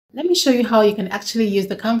Let me show you how you can actually use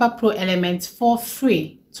the Canva Pro elements for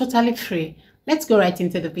free, totally free. Let's go right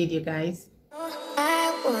into the video, guys.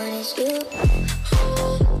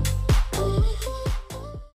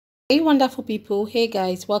 Hey wonderful people, hey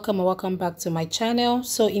guys, welcome and welcome back to my channel.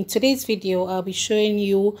 So in today's video, I'll be showing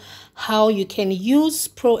you how you can use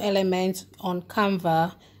Pro Elements on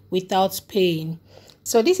Canva without paying.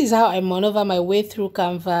 So this is how I maneuver my way through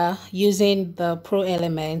Canva using the Pro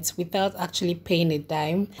Elements without actually paying a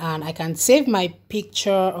dime. And I can save my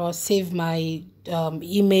picture or save my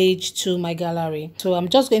image to my gallery. So I'm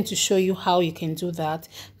just going to show you how you can do that.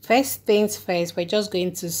 First things first, we're just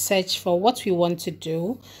going to search for what we want to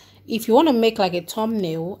do. If you want to make like a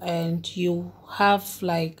thumbnail and you have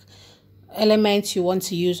like elements you want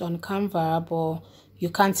to use on Canva, but you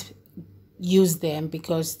can't use them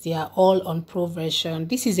because they are all on Pro version,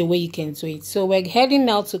 this is the way you can do it. So we're heading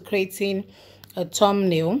now to creating a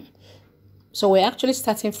thumbnail. So we're actually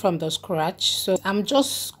starting from the scratch. So I'm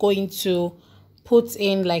just going to put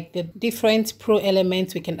in like the different Pro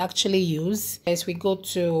elements we can actually use. As we go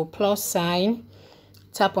to plus sign,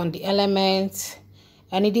 tap on the element,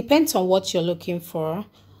 and it depends on what you're looking for.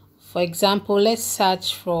 For example, let's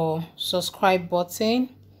search for subscribe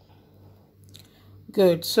button.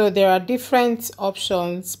 Good. So there are different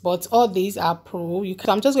options, but all these are Pro.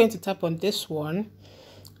 I'm just going to tap on this one.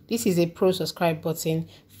 This is a Pro subscribe button.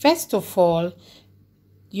 First of all,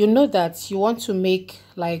 you know that you want to make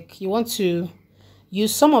like, you want to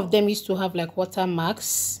use, some of them used to have like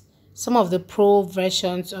watermarks. Some of the Pro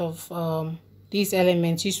versions of these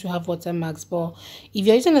elements used to have watermarks, but if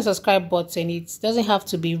you're using a subscribe button, it doesn't have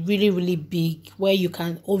to be really big where you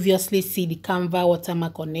can obviously see the Canva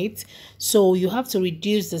watermark on it. So you have to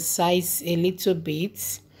reduce the size a little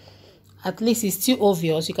bit. At least it's still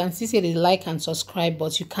obvious. You can still see the like and subscribe,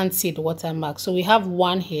 but you can't see the watermark. So we have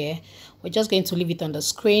one here. We're just going to leave it on the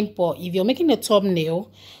screen. But if you're making a thumbnail,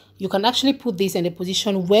 you can actually put this in the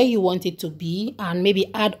position where you want it to be and maybe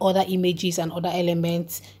add other images and other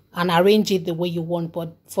elements and arrange it the way you want.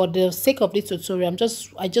 But for the sake of this tutorial,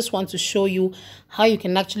 I just want to show you how you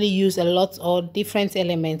can actually use a lot of different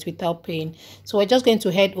elements without paying. So we're just going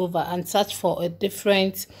to head over and search for a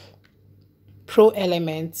different Pro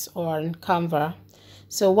elements on Canva.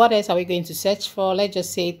 So what else are we going to search for? Let's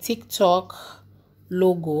just say TikTok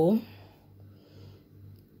logo.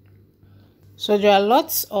 So there are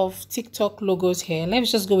lots of TikTok logos here.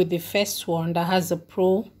 Let's just go with the first one that has a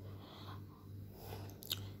Pro.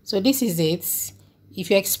 So this is it.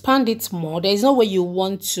 If you expand it more, there is no way you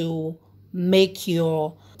want to make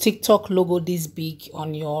your TikTok logo this big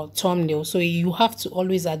on your thumbnail. So you have to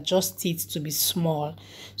always adjust it to be small.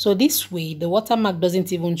 So this way, the watermark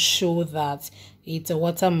doesn't even show that it's a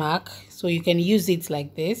watermark. So you can use it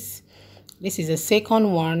like this. This is the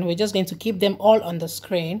second one. We're just going to keep them all on the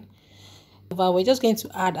screen. We're just going to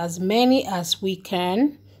add as many as we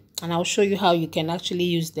can, and I'll show you how you can actually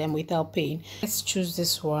use them without paying. Let's choose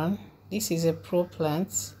this one. This is a Pro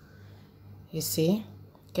plant. You see,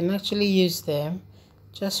 you can actually use them.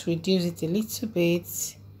 Just reduce it a little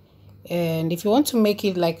bit, and if you want to make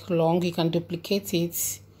it like long, you can duplicate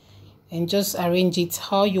it and just arrange it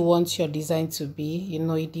how you want your design to be. You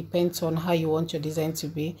know, it depends on how you want your design to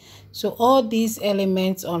be. So all these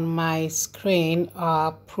elements on my screen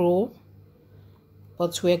are Pro,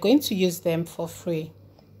 but we're going to use them for free.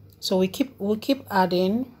 So we'll keep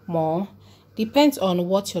adding more. Depends on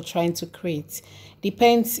what you're trying to create.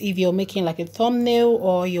 Depends if you're making like a thumbnail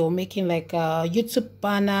or you're making like a YouTube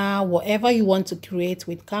banner, whatever you want to create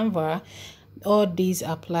with Canva, all these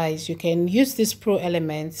applies. You can use these Pro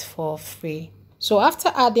elements for free. So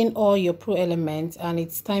after adding all your Pro elements and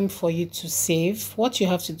it's time for you to save, what you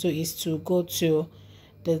have to do is to go to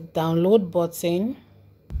the download button.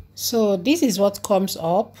 So this is what comes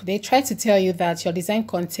up. They try to tell you that your design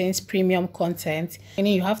contains premium content,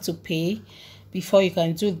 meaning you have to pay before you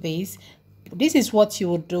can do this. This is what you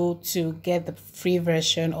would do to get the free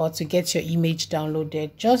version or to get your image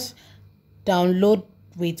downloaded. Just download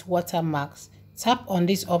with watermarks. Tap on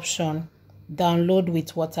this option, download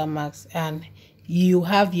with watermarks, and you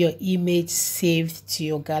have your image saved to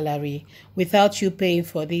your gallery without you paying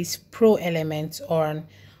for these Pro elements on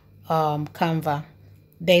Canva.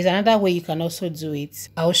 There is another way you can also do it.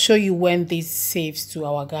 I'll show you when this saves to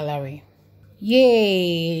our gallery.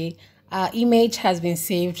 Yay! Our image has been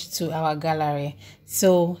saved to our gallery.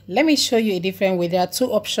 So let me show you a different way. There are two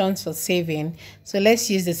options for saving. So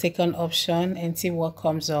let's use the second option and see what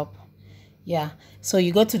comes up. Yeah, so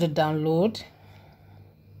you go to the download.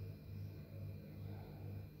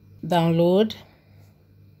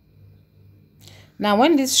 Now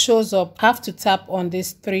when this shows up, have to tap on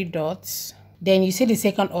these three dots. Then you see the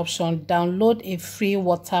second option, download a free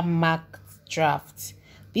watermark draft.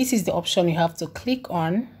 This is the option you have to click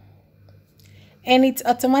on, and it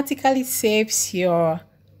automatically saves your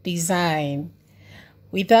design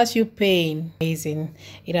without you paying. Amazing.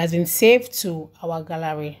 It has been saved to our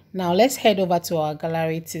gallery. Now let's head over to our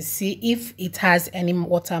gallery to see if it has any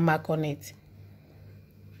watermark on it.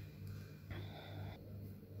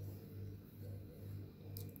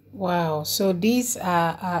 Wow, so these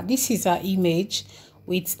are this is our image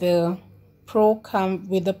with the pro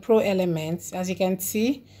elements. As you can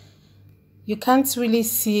see, you can't really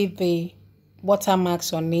see the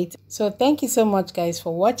watermarks on it. So thank you so much guys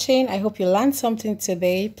for watching. I hope you learned something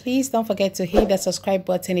today. Please don't forget to hit the subscribe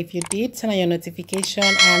button if you did, turn on your notification,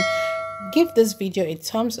 and give this video a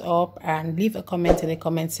thumbs up and leave a comment in the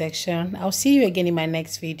comment section. I'll see you again in my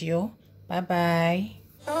next video. Bye bye.